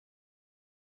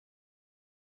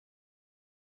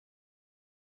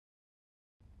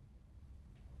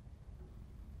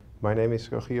My name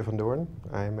is Rogier van Doorn.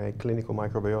 I'm a clinical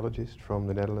microbiologist from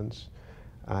the Netherlands.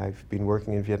 I've been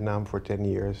working in Vietnam for 10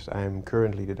 years. I'm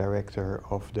currently the director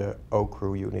of the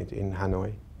OCRU unit in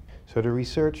Hanoi. So the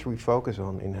research we focus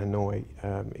on in Hanoi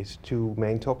is two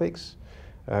main topics.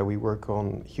 We work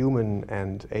on human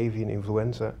and avian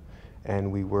influenza,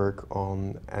 and we work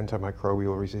on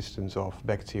antimicrobial resistance of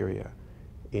bacteria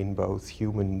in both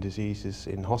human diseases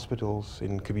in hospitals,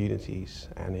 in communities,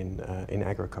 and in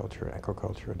agriculture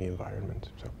and the environment.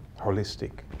 So,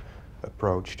 holistic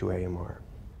approach to AMR.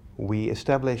 We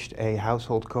established a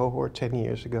household cohort 10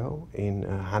 years ago in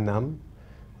Hanam,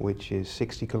 which is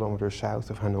 60 kilometers south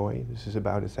of Hanoi. This is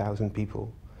about 1,000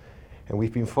 people. And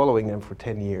we've been following them for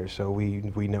 10 years, so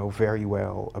we know very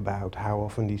well about how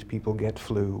often these people get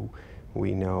flu.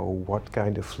 We know what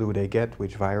kind of flu they get,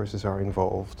 which viruses are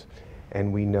involved,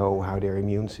 and we know how their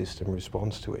immune system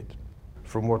responds to it.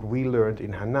 From what we learned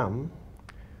in Hanam,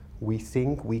 we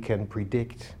think we can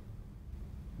predict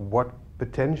what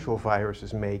potential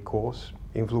viruses may cause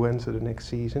influenza the next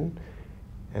season,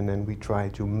 and then we try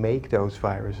to make those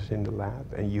viruses in the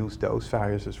lab and use those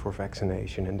viruses for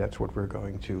vaccination, and that's what we're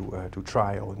going to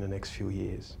trial in the next few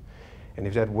years. And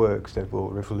if that works, that will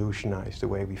revolutionize the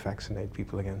way we vaccinate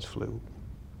people against flu.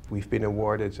 We've been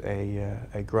awarded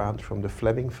a grant from the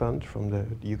Fleming Fund from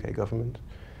the UK government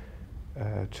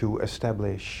to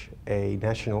establish a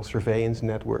national surveillance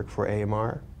network for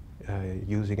AMR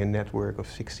using a network of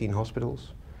 16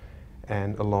 hospitals.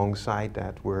 And alongside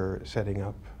that, we're setting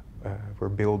up, we're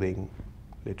building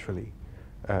literally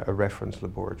a reference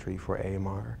laboratory for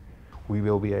AMR. We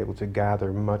will be able to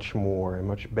gather much more and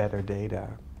much better data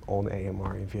on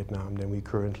AMR in Vietnam than we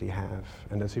currently have.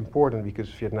 And that's important because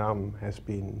Vietnam has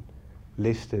been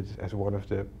listed as one of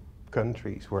the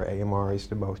countries where AMR is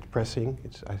the most pressing.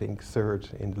 It's, I think, third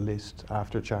in the list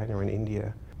after China and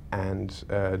India. And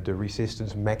the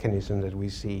resistance mechanism that we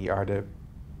see are the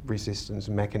resistance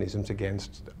mechanisms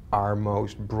against our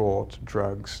most broad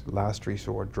drugs, last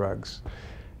resort drugs.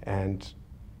 And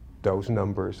those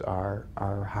numbers are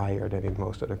higher than in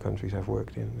most other countries I've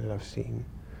worked in that I've seen.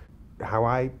 How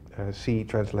I see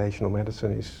translational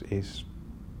medicine is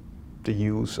the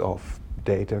use of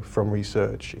data from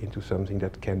research into something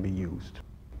that can be used.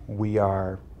 We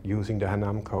are using the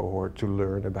Hanam cohort to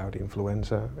learn about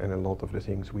influenza, and a lot of the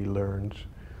things we learned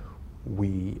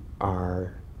we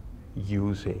are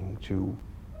using to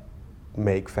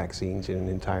make vaccines in an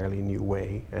entirely new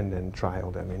way and then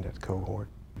trial them in that cohort.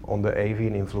 On the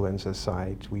avian influenza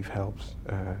side, we've helped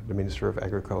the Ministry of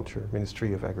Agriculture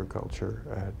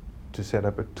to set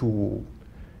up a tool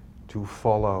to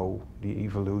follow the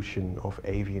evolution of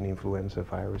avian influenza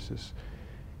viruses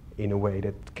in a way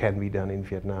that can be done in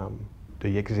Vietnam.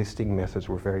 The existing methods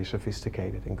were very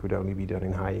sophisticated and could only be done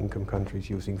in high-income countries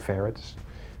using ferrets.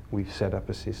 We've set up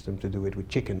a system to do it with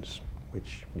chickens,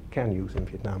 which you can use in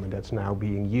Vietnam, and that's now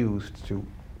being used to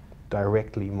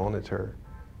directly monitor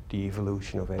the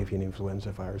evolution of avian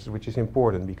influenza viruses, which is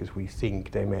important because we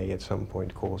think they may at some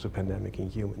point cause a pandemic in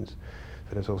humans.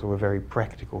 So that's also a very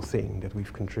practical thing that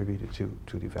we've contributed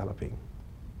to developing.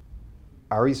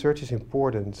 Our research is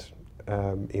important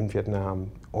in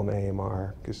Vietnam on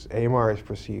AMR because AMR is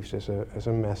perceived as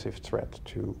a massive threat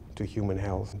to human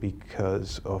health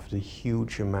because of the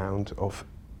huge amount of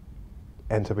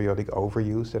antibiotic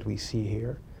overuse that we see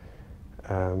here.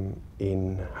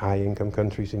 In high-income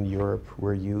countries in Europe,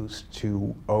 we're used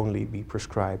to only be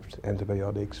prescribed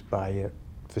antibiotics by a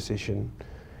physician,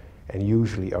 and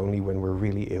usually only when we're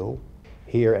really ill.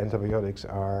 Here, antibiotics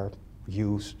are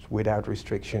used without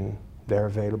restriction. They're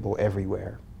available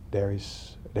everywhere. There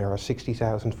are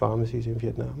 60,000 pharmacies in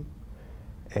Vietnam,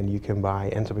 and you can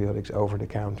buy antibiotics over the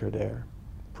counter there,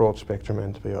 broad-spectrum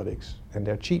antibiotics, and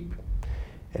they're cheap,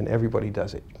 and everybody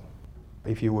does it.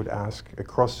 If you would ask a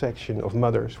cross-section of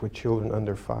mothers with children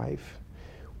under 5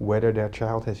 whether their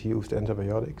child has used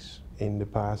antibiotics in the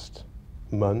past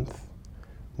month,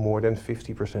 more than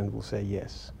 50% will say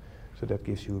yes. So that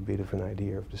gives you a bit of an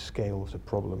idea of the scale of the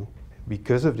problem.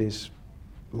 Because of this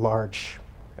large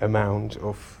amount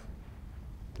of,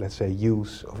 let's say,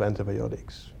 use of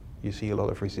antibiotics, you see a lot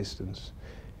of resistance.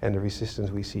 And the resistance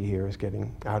we see here is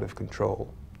getting out of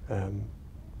control.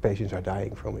 Patients are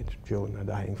dying from it, children are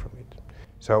dying from it.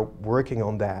 So working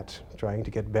on that, trying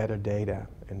to get better data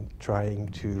and trying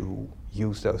to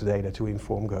use those data to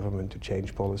inform government to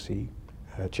change policy,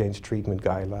 change treatment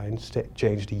guidelines,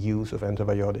 change the use of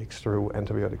antibiotics through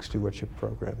antibiotic stewardship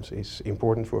programs is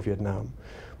important for Vietnam,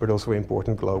 but also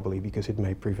important globally because it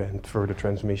may prevent further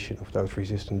transmission of those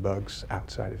resistant bugs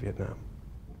outside of Vietnam.